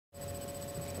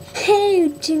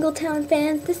Jingletown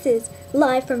fans, this is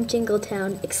live from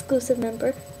Jingletown, exclusive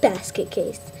member basket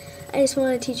case. I just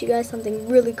want to teach you guys something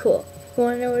really cool. You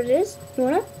want to know what it is? You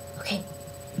want to? Okay.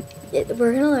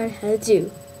 We're going to learn how to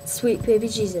do Sweet Baby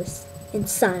Jesus in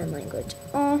sign language.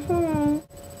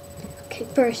 Okay,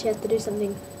 first you have to do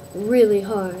something really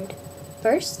hard.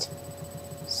 First,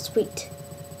 sweet.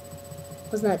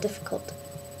 Wasn't that difficult?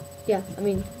 Yeah,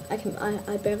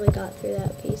 I barely got through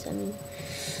that piece.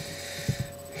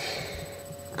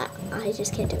 I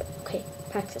just can't do it. Okay,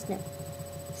 practice now.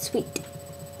 Sweet.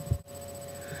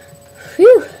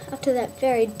 Phew! After that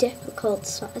very difficult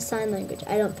sign language,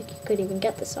 I don't think you could even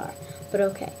get this R. But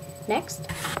okay. Next.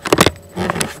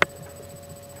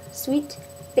 Sweet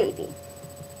baby.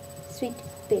 Sweet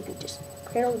baby. Just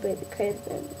cradle the baby, cradle the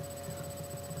baby.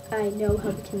 I know how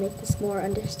we can make this more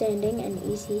understanding and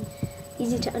easy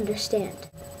to understand.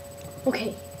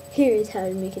 Okay, here is how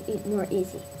to make it more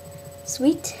easy.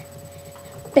 Sweet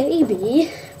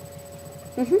baby.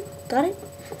 Got it?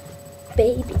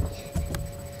 Baby.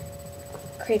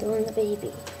 Cradling the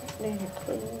baby.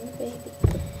 Cradling the baby.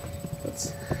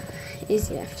 It's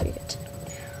easy after you get.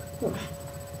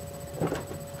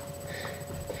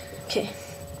 Okay,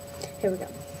 here we go.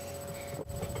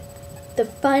 The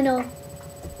final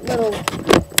little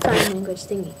sign language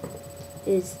thingy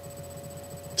is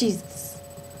Jesus.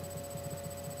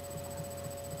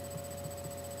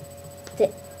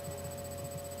 Sit.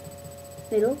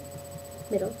 Middle,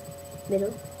 middle,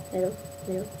 middle, middle,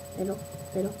 middle, middle,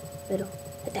 middle, middle,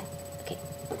 like that. Okay.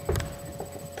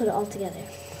 Put it all together.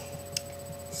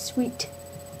 Sweet.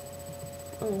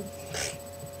 Oh,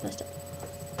 messed up.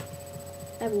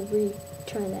 I will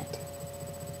retry that.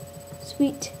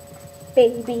 Sweet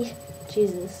baby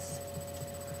Jesus.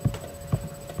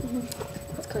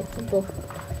 That's quite simple.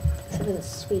 Except for the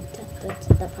sweet.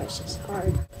 That part's just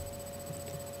hard.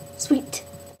 Sweet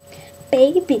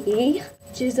baby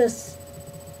Jesus.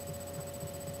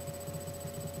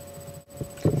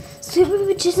 Sweet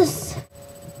baby Jesus.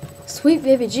 Sweet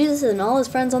baby Jesus and all his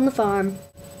friends on the farm.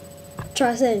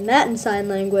 Try saying that in sign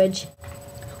language.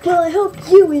 Well, I hope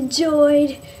you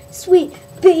enjoyed Sweet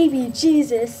Baby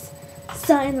Jesus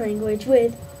sign language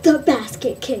with the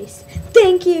basket case.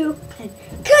 Thank you and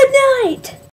good night!